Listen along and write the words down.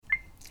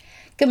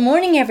Good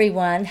morning,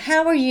 everyone.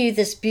 How are you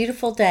this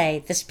beautiful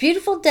day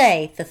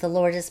that the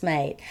Lord has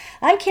made?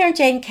 I'm Karen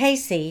Jane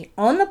Casey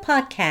on the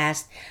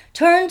podcast,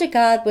 Turn to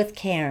God with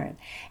Karen.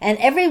 And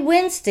every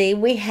Wednesday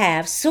we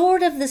have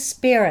Sword of the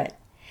Spirit.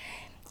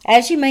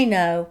 As you may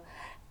know,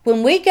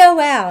 when we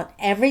go out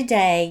every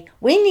day,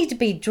 we need to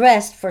be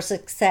dressed for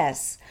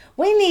success.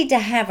 We need to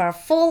have our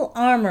full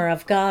armor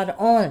of God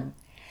on,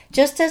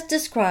 just as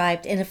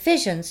described in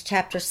Ephesians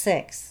chapter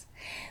 6.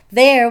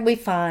 There we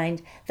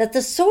find that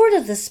the sword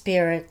of the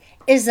Spirit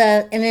is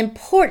an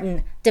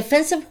important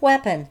defensive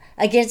weapon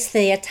against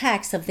the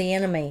attacks of the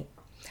enemy,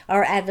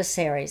 our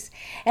adversaries.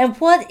 And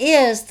what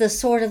is the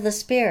sword of the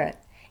Spirit?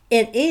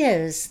 It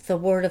is the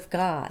Word of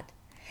God.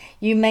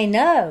 You may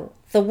know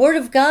the Word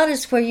of God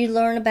is where you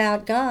learn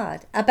about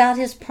God, about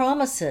His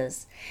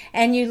promises,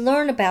 and you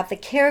learn about the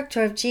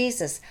character of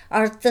Jesus,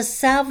 the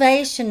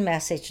salvation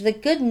message, the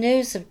good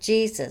news of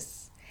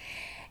Jesus,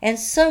 and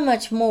so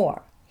much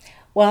more.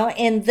 Well,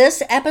 in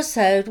this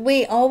episode,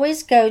 we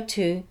always go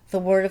to the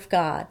Word of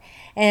God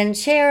and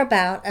share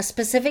about a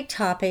specific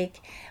topic,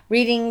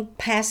 reading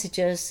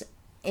passages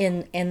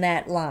in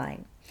that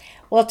line.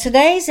 Well,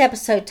 today's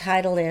episode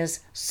title is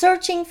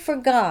Searching for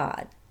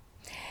God.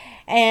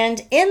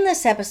 And in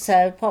this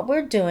episode, what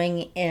we're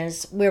doing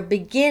is we're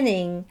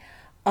beginning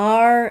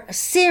our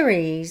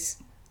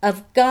series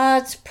of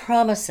God's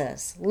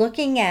promises,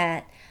 looking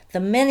at the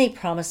many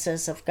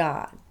promises of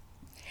God.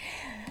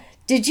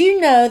 Did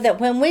you know that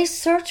when we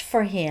search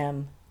for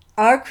Him,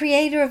 our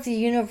Creator of the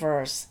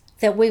universe,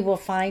 that we will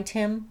find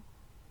Him?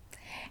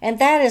 And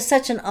that is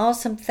such an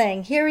awesome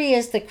thing. Here He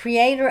is, the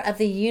Creator of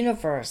the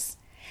universe.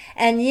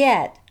 And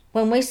yet,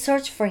 when we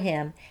search for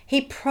Him,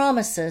 He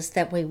promises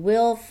that we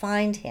will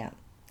find Him.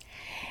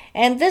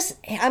 And this,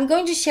 I'm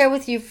going to share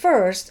with you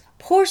first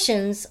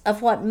portions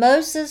of what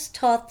Moses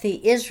taught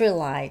the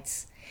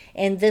Israelites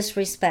in this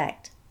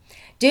respect.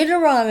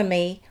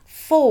 Deuteronomy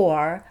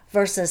 4,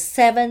 verses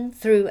 7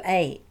 through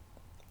 8.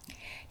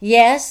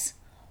 Yes,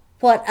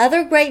 what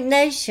other great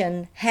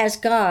nation has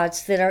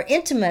gods that are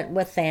intimate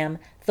with them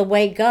the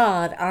way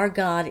God, our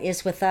God,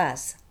 is with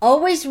us,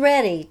 always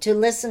ready to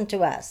listen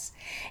to us?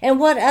 And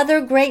what other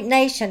great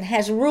nation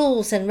has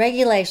rules and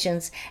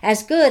regulations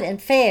as good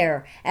and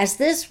fair as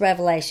this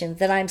revelation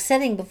that I'm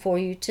setting before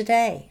you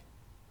today?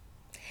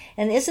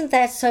 And isn't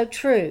that so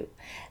true?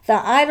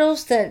 The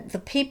idols that the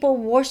people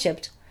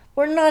worshipped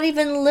were not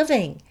even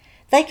living.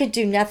 They could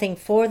do nothing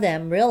for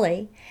them,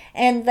 really,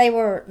 and they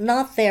were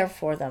not there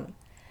for them.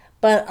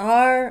 But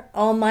our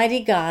Almighty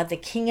God, the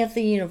King of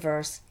the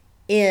universe,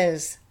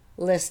 is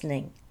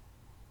listening.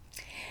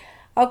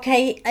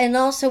 Okay, and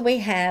also we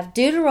have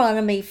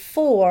Deuteronomy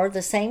 4,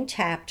 the same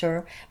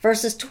chapter,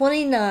 verses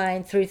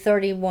 29 through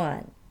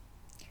 31.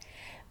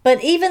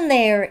 But even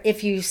there,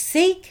 if you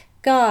seek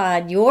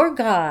God, your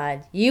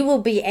God, you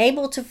will be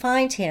able to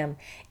find Him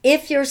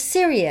if you're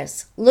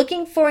serious,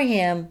 looking for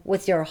Him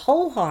with your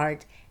whole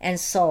heart and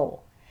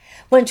soul.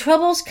 When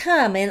troubles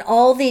come and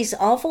all these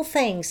awful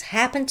things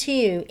happen to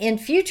you in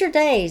future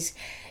days,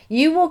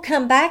 you will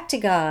come back to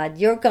God,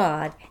 your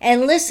God,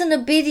 and listen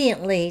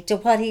obediently to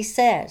what He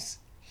says.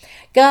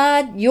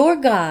 God, your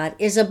God,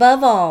 is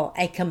above all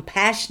a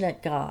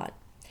compassionate God.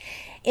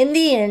 In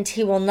the end,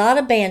 He will not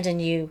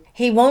abandon you.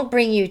 He won't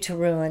bring you to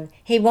ruin.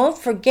 He won't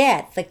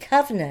forget the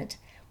covenant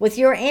with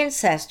your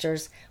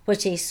ancestors,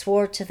 which He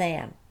swore to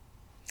them.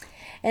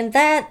 And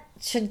that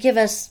should give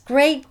us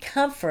great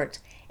comfort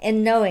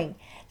in knowing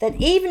that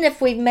even if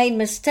we've made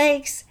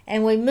mistakes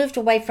and we moved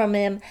away from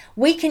Him,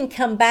 we can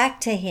come back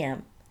to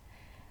Him.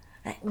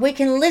 We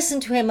can listen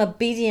to Him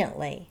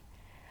obediently.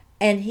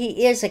 And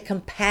He is a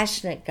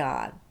compassionate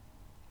God.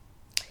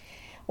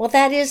 Well,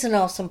 that is an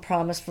awesome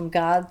promise from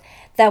God,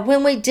 that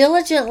when we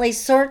diligently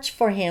search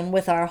for Him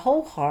with our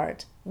whole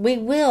heart, we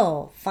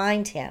will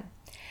find Him.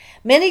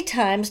 Many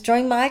times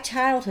during my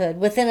childhood,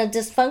 within a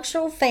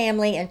dysfunctional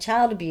family and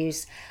child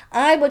abuse,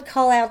 I would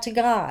call out to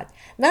God,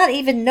 not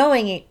even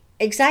knowing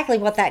exactly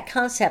what that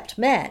concept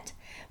meant,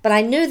 but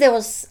I knew there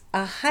was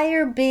a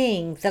higher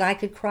being that I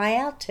could cry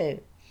out to.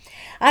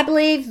 I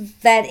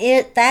believe that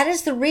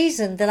is the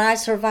reason that I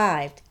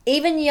survived.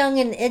 Even young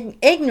and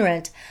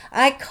ignorant,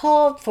 I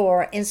called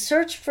for and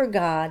searched for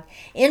God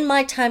in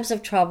my times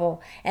of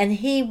trouble, and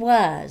He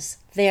was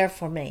there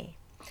for me.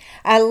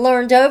 I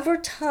learned over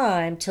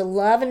time to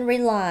love and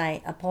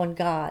rely upon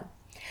God.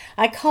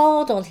 I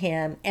called on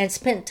Him and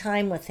spent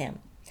time with Him.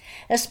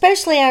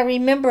 Especially I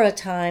remember a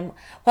time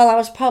while I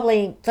was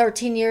probably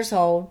 13 years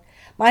old.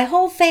 My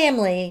whole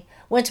family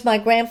went to my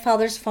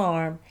grandfather's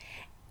farm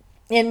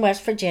in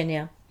West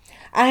Virginia.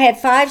 I had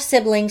 5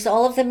 siblings,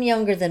 all of them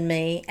younger than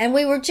me, and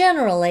we were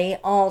generally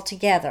all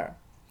together.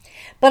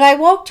 But I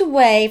walked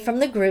away from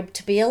the group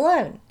to be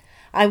alone.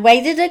 I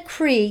waded a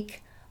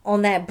creek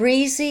on that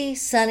breezy,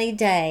 sunny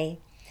day,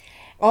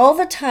 all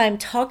the time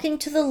talking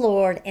to the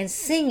Lord and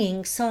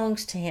singing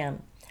songs to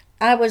Him.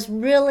 I was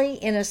really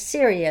in a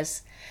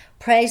serious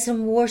praise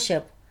and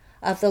worship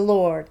of the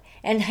Lord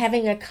and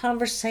having a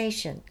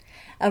conversation,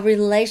 a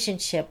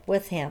relationship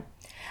with Him.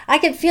 I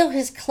could feel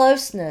his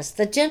closeness,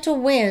 the gentle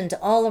wind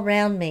all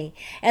around me,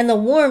 and the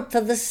warmth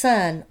of the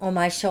sun on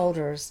my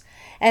shoulders,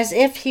 as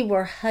if he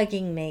were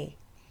hugging me.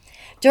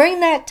 During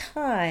that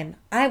time,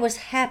 I was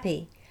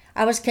happy,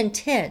 I was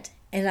content,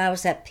 and I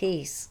was at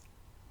peace.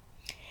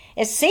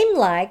 It seemed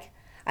like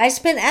I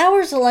spent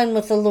hours alone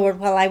with the Lord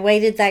while I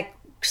waded that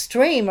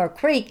stream or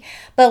creek,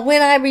 but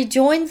when I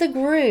rejoined the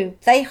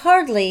group, they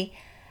hardly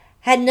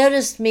had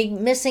noticed me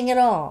missing at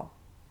all.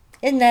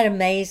 Isn't that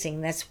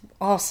amazing? That's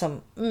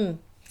awesome.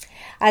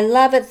 I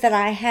love it that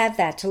I have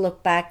that to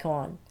look back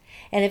on.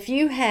 And if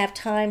you have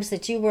times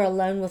that you were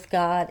alone with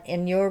God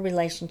in your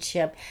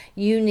relationship,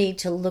 you need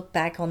to look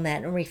back on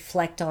that and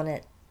reflect on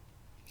it.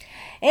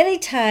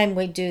 Anytime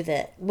we do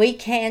that, we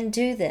can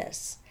do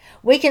this.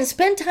 We can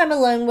spend time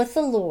alone with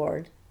the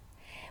Lord.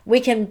 We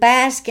can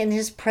bask in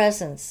his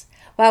presence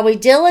while we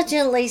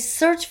diligently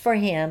search for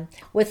him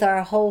with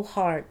our whole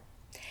heart.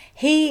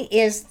 He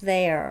is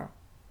there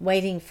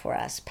waiting for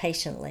us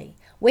patiently.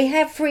 We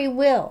have free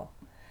will.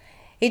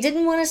 He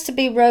didn't want us to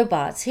be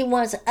robots. He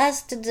wants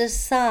us to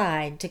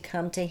decide to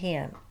come to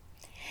him.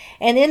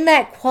 And in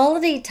that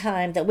quality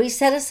time that we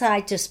set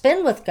aside to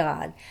spend with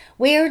God,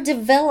 we are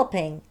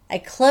developing a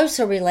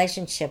closer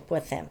relationship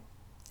with him.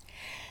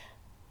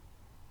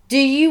 Do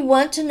you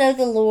want to know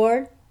the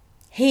Lord?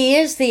 He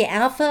is the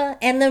Alpha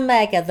and the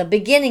Omega, the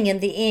beginning and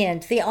the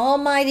end, the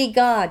Almighty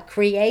God,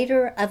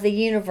 creator of the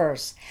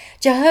universe,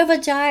 Jehovah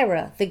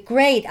Jireh, the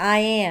great I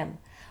Am,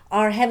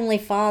 our Heavenly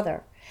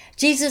Father,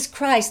 Jesus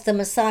Christ, the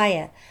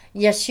Messiah,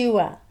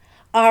 Yeshua,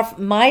 our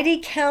mighty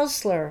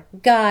counselor,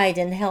 guide,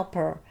 and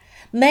helper,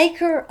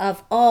 maker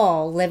of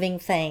all living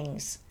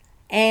things.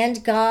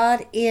 And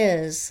God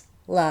is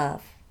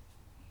love.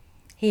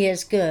 He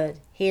is good,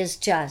 he is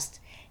just,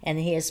 and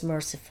he is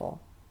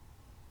merciful.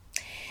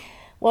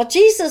 Well,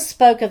 Jesus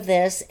spoke of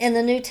this in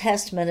the New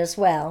Testament as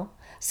well,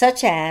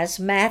 such as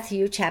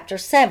Matthew chapter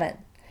 7.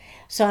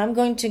 So I'm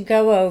going to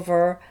go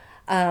over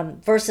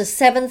verses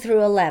 7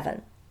 through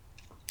 11.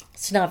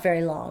 It's not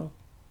very long.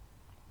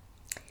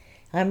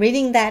 I'm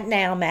reading that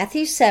now,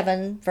 Matthew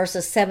 7,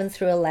 verses 7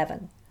 through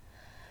 11.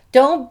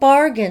 Don't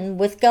bargain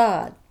with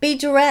God. Be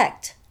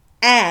direct.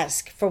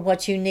 Ask for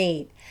what you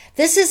need.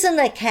 This isn't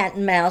a cat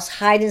and mouse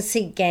hide and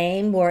seek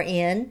game we're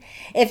in.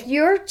 If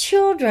your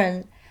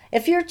children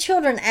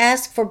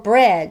ask for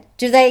bread,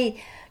 do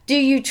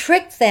you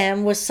trick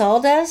them with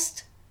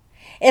sawdust?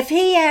 If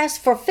he asks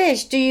for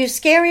fish, do you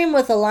scare him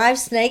with a live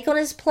snake on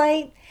his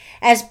plate?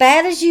 As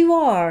bad as you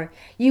are,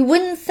 you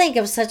wouldn't think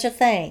of such a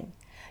thing.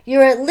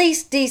 You're at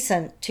least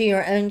decent to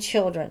your own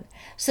children.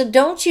 So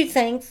don't you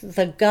think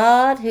the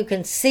God who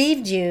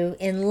conceived you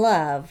in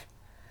love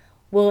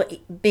will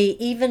be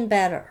even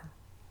better?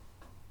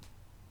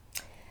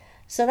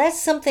 So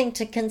that's something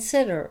to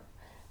consider.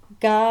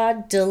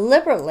 God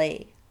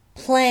deliberately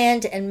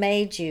planned and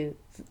made you,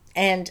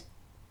 and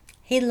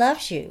he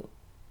loves you.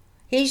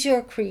 He's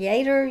your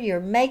creator, your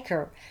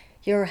maker,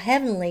 your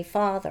heavenly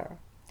Father.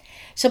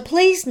 So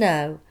please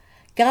know,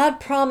 God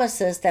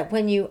promises that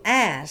when you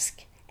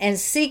ask and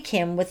seek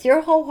him with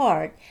your whole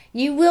heart,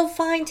 you will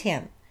find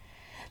him.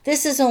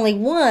 This is only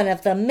one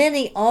of the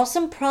many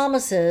awesome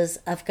promises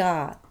of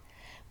God.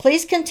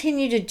 Please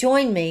continue to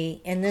join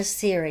me in this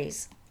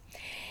series.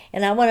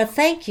 And I want to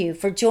thank you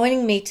for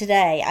joining me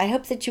today. I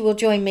hope that you will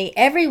join me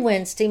every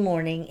Wednesday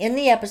morning in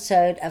the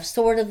episode of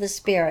Sword of the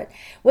Spirit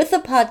with the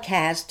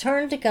podcast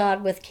Turn to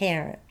God with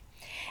Karen.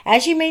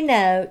 As you may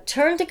know,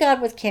 Turn to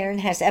God with Karen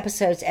has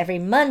episodes every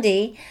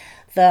Monday,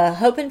 the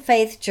Hope and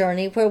Faith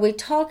Journey, where we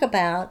talk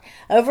about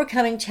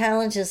overcoming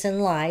challenges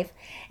in life.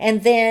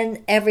 And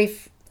then every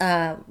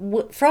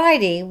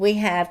Friday, we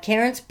have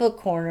Karen's Book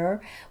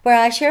Corner, where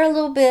I share a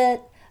little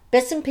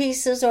bits and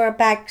pieces or a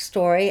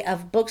backstory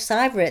of books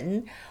I've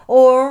written,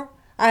 or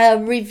a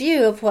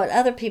review of what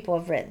other people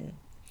have written.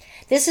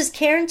 This is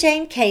Karen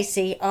Jane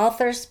Casey,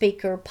 author,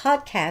 speaker,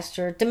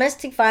 podcaster,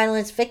 domestic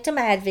violence victim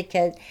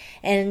advocate,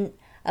 and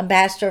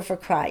ambassador for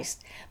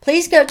Christ.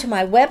 Please go to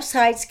my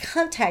website's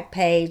contact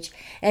page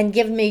and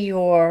give me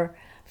your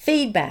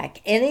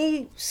feedback.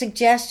 Any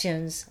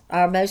suggestions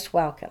are most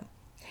welcome.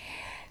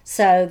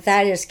 So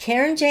that is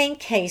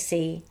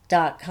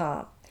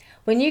KarenJaneCasey.com.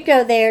 When you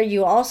go there,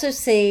 you also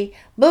see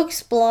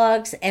books,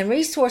 blogs, and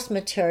resource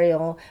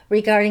material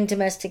regarding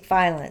domestic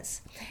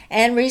violence.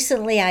 And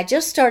recently, I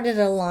just started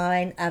a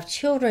line of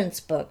children's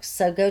books.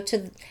 So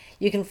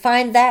you can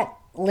find that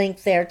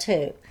link there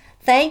too.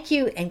 Thank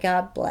you, and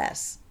God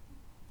bless.